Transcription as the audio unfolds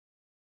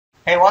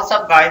Hey, what's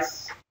up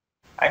guys?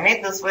 I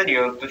made this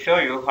video to show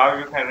you how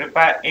you can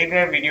repair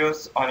AVI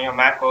videos on your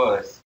Mac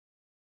OS.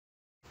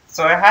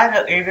 So I had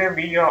an AVI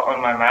video on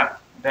my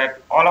Mac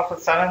that all of a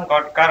sudden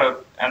got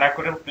corrupt and I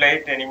couldn't play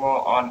it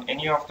anymore on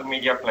any of the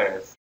media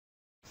players.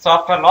 So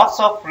after lots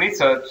of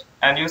research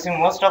and using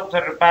most of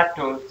the repair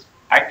tools,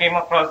 I came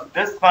across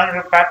this one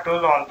repair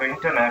tool on the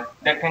internet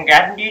that can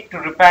guarantee to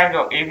repair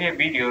your AVI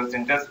videos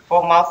in just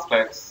 4 mouse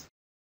clicks.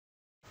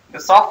 The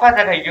software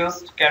that I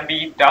used can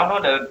be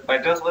downloaded by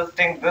just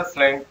visiting this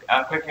link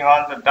and clicking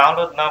on the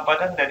download now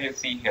button that you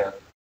see here.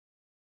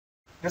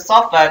 The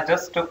software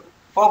just took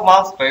 4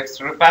 mouse clicks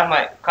to repair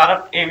my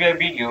corrupt AVI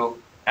video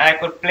and I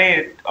could play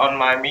it on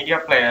my media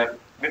player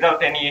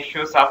without any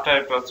issues after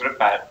it was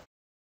repaired.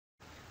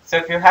 So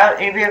if you have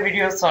AVI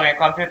videos on your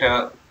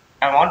computer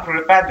and want to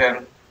repair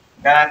them,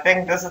 then I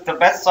think this is the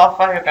best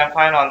software you can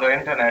find on the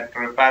internet to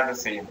repair the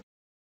same.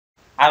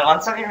 I'll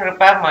once again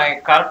repair my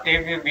corrupt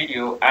AVI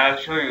video and I'll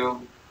show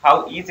you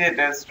how easy it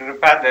is to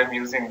repair them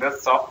using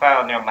this software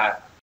on your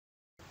Mac.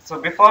 So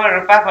before I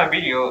repair my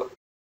video,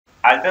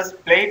 I'll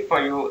just play it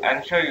for you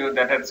and show you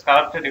that it's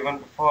corrupted even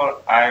before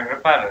I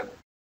repair it.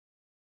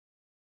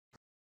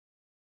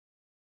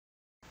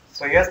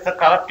 So here's the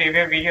corrupt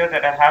AVI video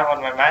that I have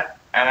on my Mac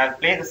and I'll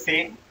play the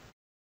same.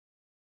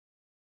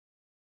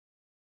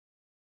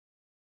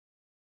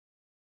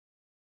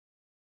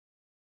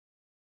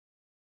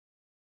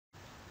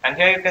 And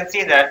here you can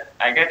see that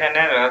I get an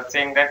error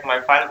saying that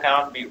my file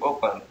cannot be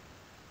opened.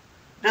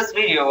 This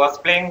video was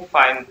playing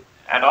fine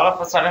and all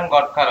of a sudden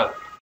got corrupt.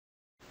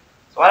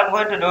 So what I'm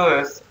going to do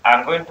is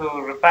I'm going to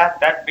repair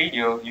that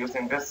video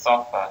using this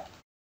software.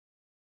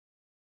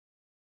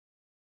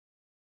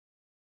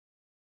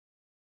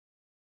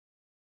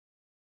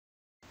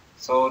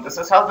 So this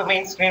is how the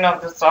main screen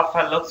of this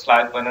software looks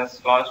like when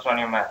it's launched on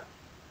your Mac.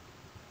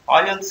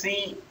 All you'll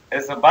see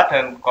is a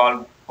button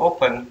called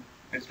Open,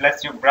 which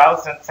lets you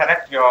browse and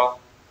select your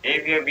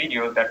AVI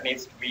video that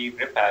needs to be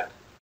repaired.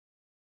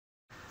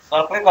 So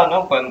I'll click on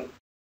Open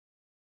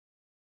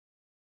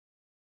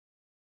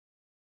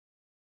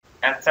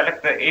and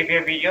select the AVI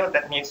video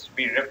that needs to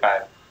be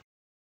repaired.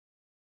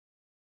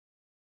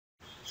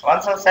 So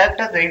once I've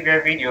selected the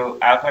AVI video,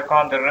 I'll click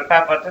on the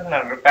Repair button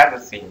and repair the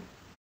scene.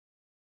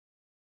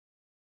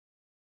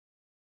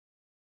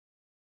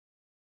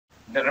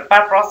 The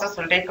repair process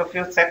will take a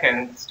few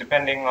seconds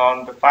depending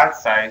on the file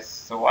size.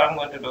 So what I'm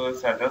going to do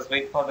is I'll just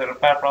wait for the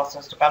repair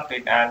process to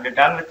complete and we're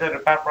done with the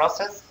repair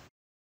process.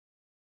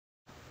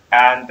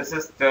 And this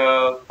is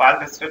the file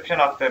description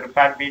of the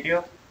repaired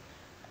video.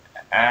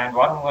 And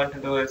what I'm going to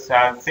do is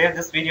I'll save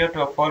this video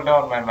to a folder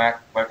on my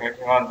Mac by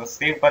clicking on the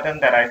save button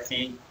that I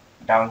see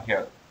down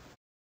here.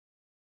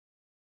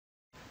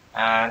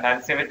 And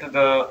I'll save it to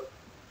the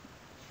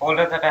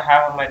folder that I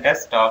have on my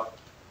desktop.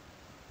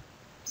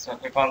 So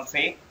click on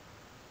save.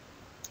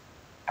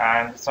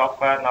 And the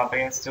software now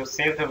begins to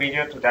save the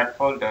video to that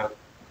folder.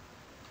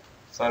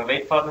 So I'll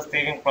wait for the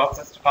saving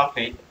process to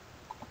complete,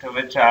 after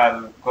which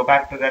I'll go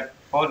back to that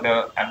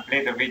folder and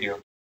play the video.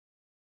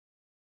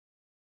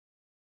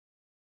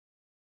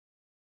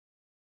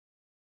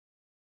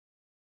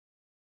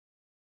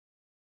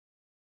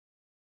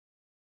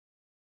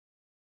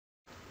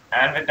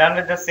 And we're done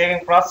with the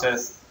saving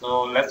process,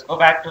 so let's go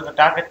back to the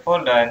target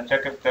folder and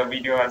check if the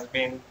video has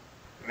been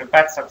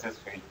repaired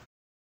successfully.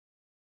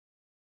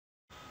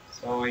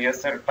 So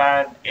here's the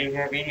repaired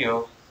AVI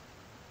video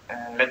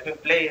and let me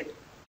play it.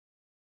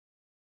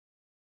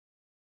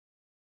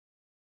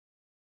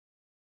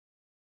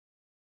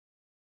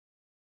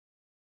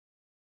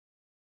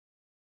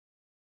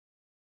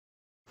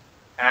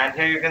 And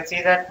here you can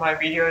see that my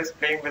video is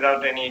playing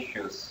without any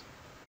issues.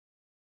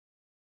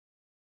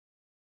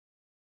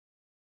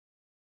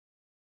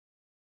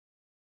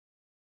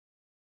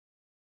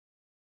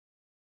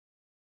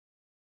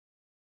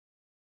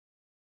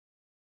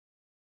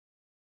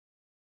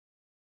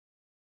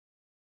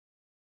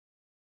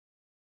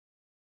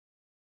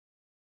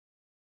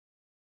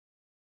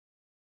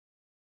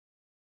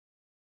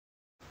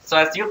 So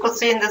as you could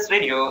see in this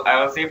video,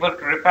 I was able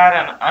to repair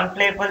an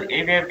unplayable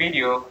AVI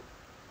video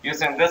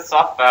using this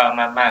software on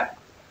my Mac.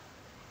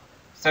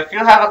 So if you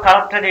have a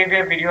corrupted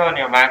AVI video on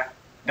your Mac,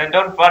 then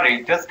don't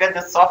worry, just get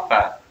this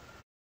software.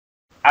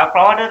 I've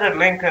provided a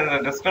link in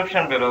the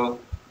description below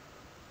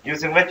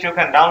using which you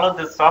can download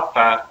this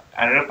software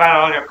and repair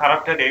all your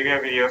corrupted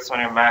AVI videos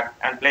on your Mac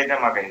and play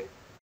them again.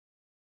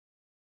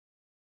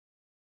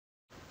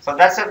 So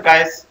that's it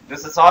guys,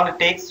 this is all it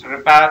takes to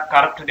repair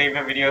corrupted AVI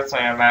videos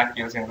on your Mac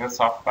using this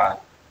software.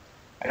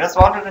 I just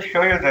wanted to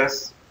show you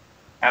this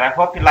and I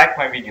hope you liked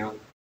my video.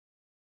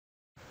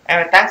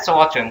 Anyway, thanks for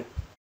watching.